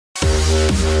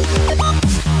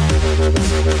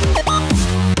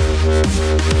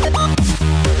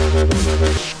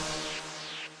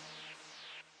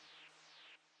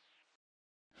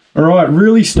Alright,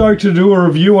 really stoked to do a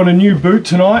review on a new boot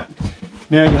tonight.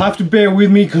 Now you have to bear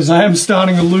with me because I am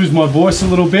starting to lose my voice a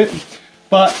little bit,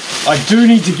 but I do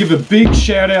need to give a big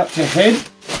shout out to Head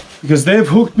because they've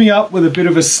hooked me up with a bit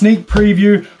of a sneak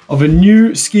preview of a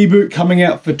new ski boot coming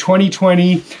out for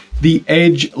 2020, the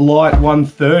Edge Lyt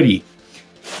 130.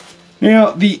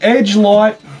 Now the Edge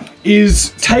Lyt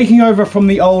is taking over from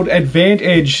the old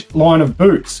Advantage line of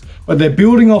boots, but they're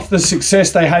building off the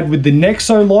success they had with the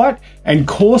Nexo Lyt and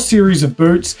Core series of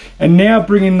boots, and now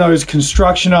bringing those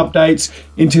construction updates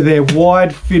into their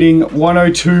wide fitting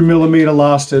 102mm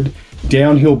lasted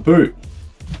downhill boot.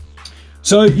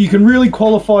 So you can really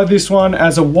qualify this one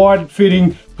as a wide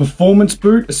fitting performance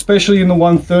boot, especially in the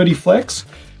 130 flex.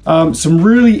 Some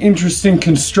really interesting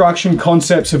construction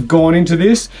concepts have gone into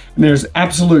this, and there's an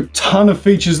absolute ton of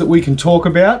features that we can talk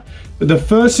about. But the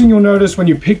first thing you'll notice when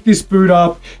you pick this boot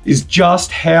up is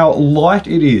just how light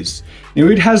it is. Now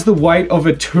it has the weight of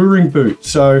a touring boot,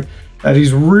 so that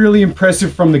is really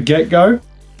impressive from the get-go.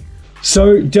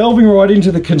 So delving right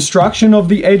into the construction of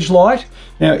the Edge Lyt,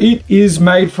 now it is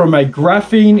made from a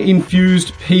graphene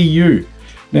infused PU.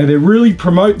 Now they really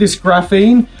promote this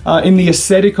graphene in the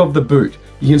aesthetic of the boot.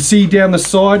 You can see down the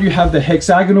side you have the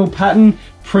hexagonal pattern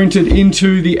printed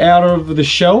into the outer of the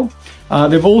shell.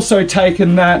 They've also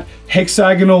taken that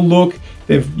hexagonal look,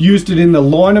 they've used it in the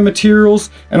liner materials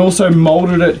and also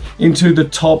molded it into the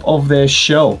top of their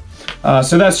shell.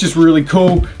 So that's just really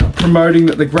cool, promoting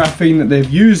the graphene that they've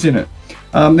used in it.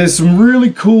 There's some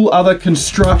really cool other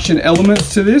construction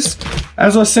elements to this.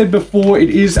 As I said before,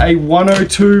 it is a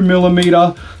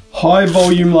 102mm high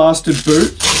volume lasted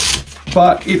boot,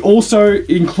 but it also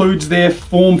includes their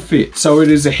form fit. So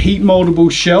it is a heat moldable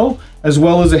shell as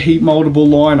well as a heat moldable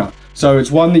liner. So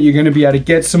it's one that you're going to be able to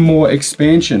get some more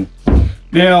expansion.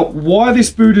 Now, why this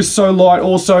boot is so light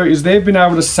also is they've been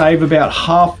able to save about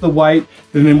half the weight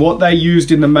than what they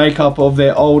used in the makeup of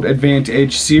their old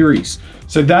Advantage series.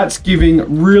 So that's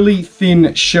giving really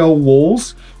thin shell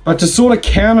walls. But to sort of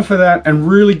counter for that and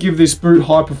really give this boot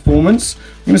high performance,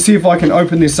 I'm going to see if I can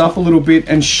open this up a little bit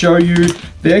and show you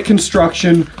their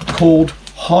construction called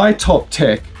High Top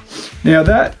Tech. Now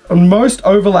that on most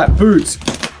overlap boots,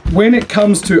 when it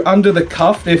comes to under the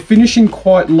cuff, they're finishing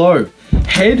quite low.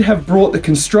 Head have brought the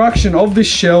construction of this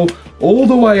shell all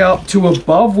the way up to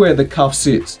above where the cuff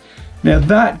sits. Now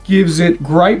that gives it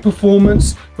great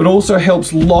performance, but also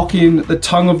helps lock in the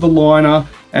tongue of the liner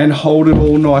and hold it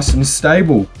all nice and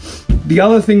stable. The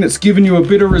other thing that's given you a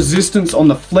bit of resistance on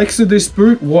the flex of this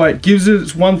boot, why it gives it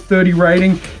its 130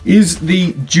 rating, is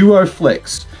the Duo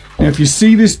Flex. Now if you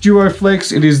see this Duo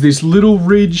Flex, it is this little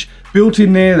ridge built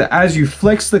in there that as you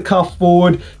flex the cuff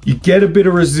forward, you get a bit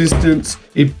of resistance,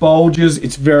 it bulges,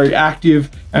 it's very active,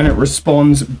 and it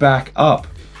responds back up.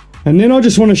 And then I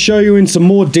just want to show you in some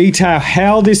more detail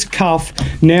how this cuff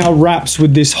now wraps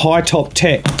with this high top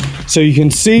tech. So you can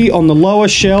see on the lower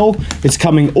shell, it's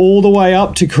coming all the way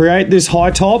up to create this high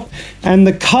top, and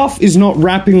the cuff is not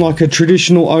wrapping like a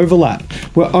traditional overlap.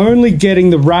 We're only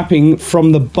getting the wrapping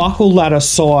from the buckle ladder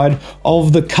side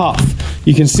of the cuff.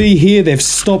 You can see here they've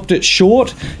stopped it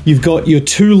short. You've got your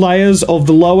 2 layers of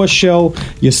the lower shell,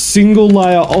 your single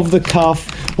layer of the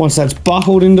cuff. Once that's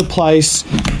buckled into place,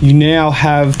 you now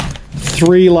have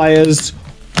 3 layers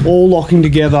all locking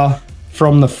together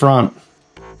from the front.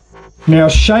 Now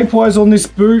shape-wise on this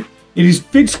boot, it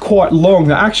fits quite long.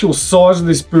 The actual size of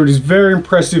this boot is very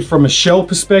impressive from a shell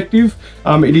perspective.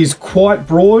 It is quite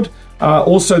broad.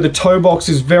 Also the toe box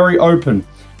is very open,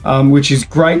 which is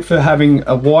great for having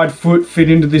a wide foot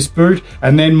fit into this boot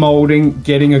and then molding,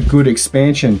 getting a good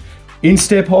expansion.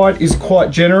 Instep height is quite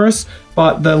generous,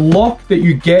 but the lock that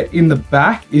you get in the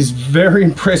back is very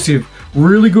impressive.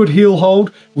 Really good heel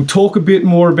hold. We'll talk a bit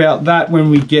more about that when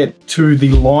we get to the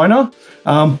liner.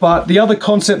 But the other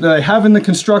concept that they have in the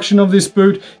construction of this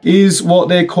boot is what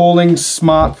they're calling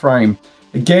Smart Frame.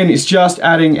 Again, it's just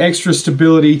adding extra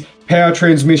stability, power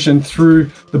transmission through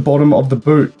the bottom of the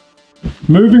boot.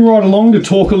 Moving right along to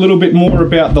talk a little bit more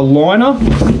about the liner,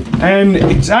 and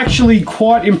it's actually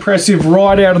quite impressive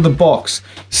right out of the box.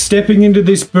 Stepping into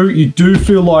this boot, you do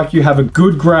feel like you have a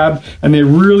good grab, and there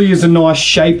really is a nice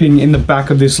shaping in the back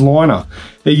of this liner.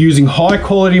 They're using high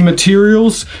quality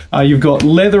materials. You've got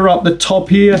leather up the top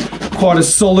here, quite a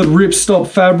solid ripstop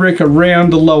fabric around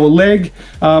the lower leg,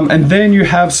 and then you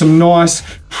have some nice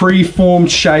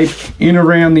pre-formed shape in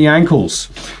around the ankles.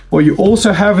 What you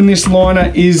also have in this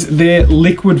liner is their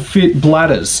liquid fit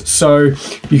bladders. So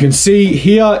you can see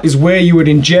here is where you would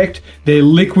inject their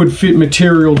liquid fit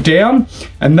material down,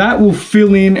 and that will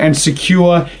fill in and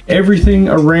secure everything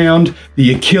around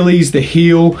the Achilles, the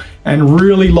heel, and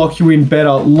really lock you in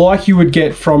better like you would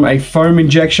get from a foam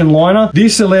injection liner.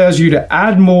 This allows you to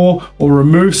add more or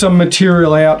remove some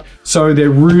material out, so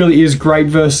there really is great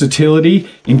versatility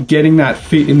in getting that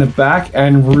fit in the back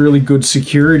and really good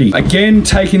security. Again,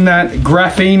 taking that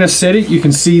graphene aesthetic, you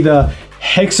can see the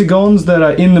hexagons that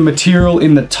are in the material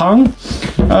in the tongue.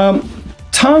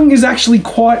 Tongue is actually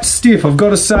quite stiff, I've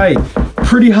got to say.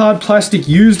 Pretty hard plastic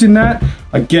used in that.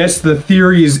 I guess the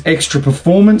theory is extra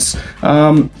performance.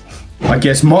 I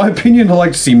guess my opinion, I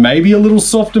like to see maybe a little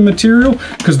softer material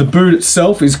because the boot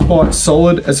itself is quite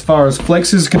solid as far as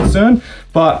flex is concerned,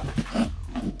 but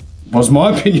was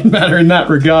my opinion matter in that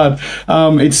regard.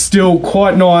 It's still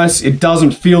quite nice. It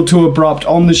doesn't feel too abrupt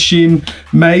on the shin,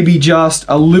 maybe just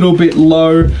a little bit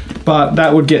low, but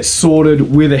that would get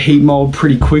sorted with a heat mold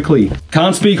pretty quickly.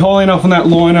 Can't speak highly enough on that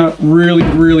liner. Really,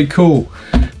 really cool.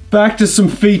 Back to some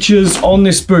features on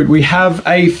this boot. We have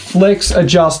a flex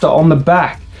adjuster on the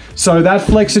back. So that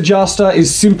flex adjuster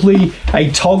is simply a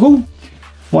toggle.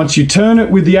 Once you turn it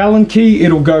with the Allen key,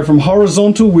 it'll go from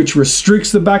horizontal, which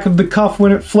restricts the back of the cuff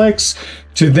when it flexes,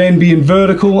 to then being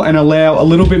vertical and allow a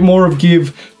little bit more of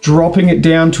give, dropping it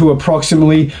down to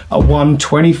approximately a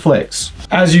 120 flex.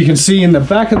 As you can see in the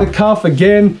back of the cuff,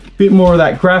 again, a bit more of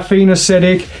that graphene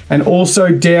aesthetic, and also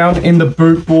down in the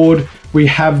boot board, we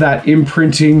have that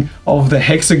imprinting of the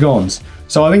hexagons.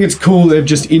 So I think it's cool they've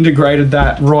just integrated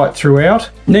that right throughout.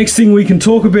 Next thing we can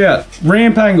talk about,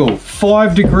 ramp angle.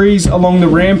 5 degrees along the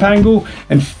ramp angle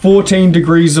and 14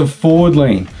 degrees of forward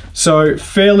lean. So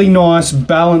fairly nice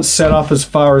balanced setup as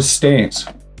far as stance.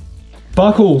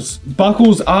 Buckles.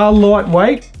 Buckles are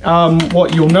lightweight.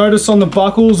 What you'll notice on the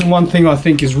buckles, and one thing I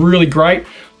think is really great,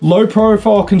 low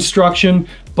profile construction,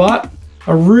 but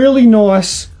a really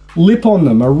nice lip on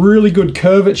them, a really good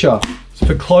curvature.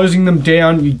 For closing them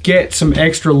down, you get some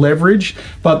extra leverage,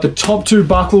 but the top 2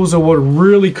 buckles are what are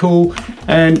really cool,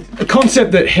 and a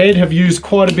concept that Head have used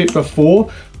quite a bit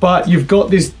before, but you've got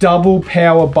this double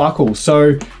power buckle.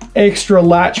 So extra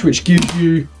latch, which gives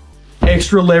you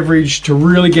extra leverage to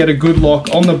really get a good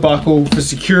lock on the buckle for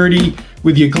security.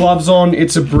 With your gloves on,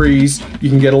 it's a breeze.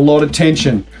 You can get a lot of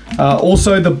tension.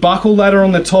 Also, the buckle ladder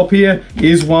on the top here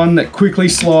is one that quickly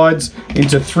slides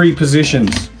into 3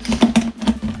 positions.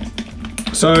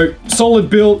 So solid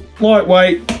built,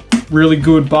 lightweight, really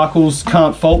good buckles,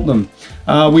 can't fault them.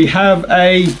 We have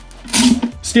a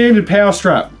standard power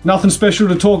strap, nothing special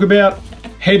to talk about.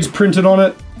 Head's printed on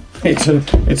it.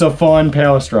 It's a fine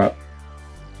power strap.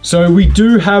 So we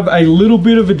do have a little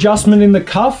bit of adjustment in the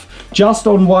cuff, just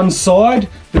on one side,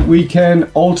 that we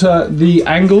can alter the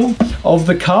angle of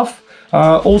the cuff.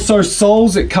 Also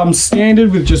soles, it comes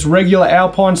standard with just regular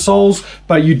Alpine soles,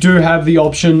 but you do have the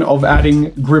option of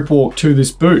adding grip walk to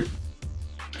this boot.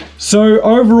 So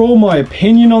overall, my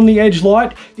opinion on the Edge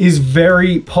Lyt is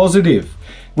very positive.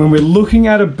 When we're looking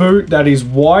at a boot that is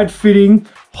wide fitting,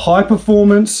 high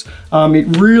performance,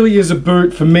 it really is a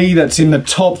boot for me that's in the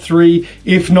top 3,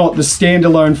 if not the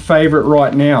standalone favorite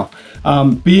right now.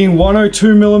 Being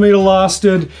 102mm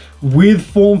lasted with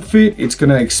form fit, it's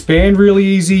going to expand really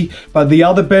easy, but the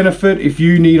other benefit, if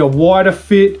you need a wider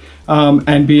fit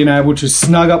and being able to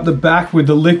snug up the back with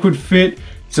the liquid fit,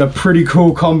 it's a pretty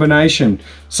cool combination.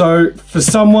 So for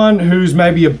someone who's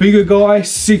maybe a bigger guy,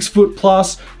 6 foot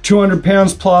plus, 200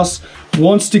 pounds plus,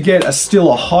 wants to get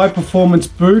still a high performance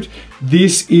boot,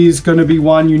 this is going to be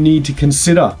one you need to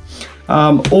consider.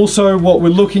 Also, what we're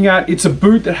looking at, it's a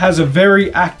boot that has a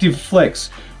very active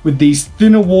flex. With these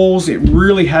thinner walls, it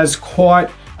really has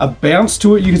quite a bounce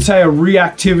to it. You could say a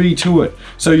reactivity to it.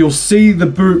 So you'll see the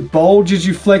boot bulge as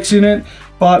you flex in it,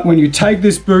 but when you take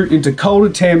this boot into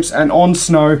colder temps and on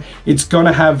snow, it's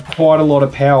gonna have quite a lot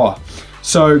of power.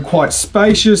 So quite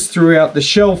spacious throughout the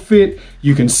shell fit.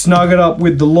 You can snug it up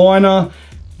with the liner.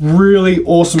 Really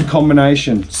awesome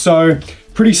combination. So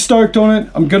pretty stoked on it.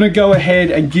 I'm gonna go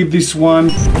ahead and give this one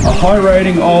a high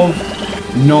rating of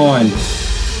 9.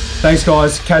 Thanks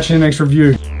guys, catch you in the next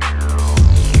review.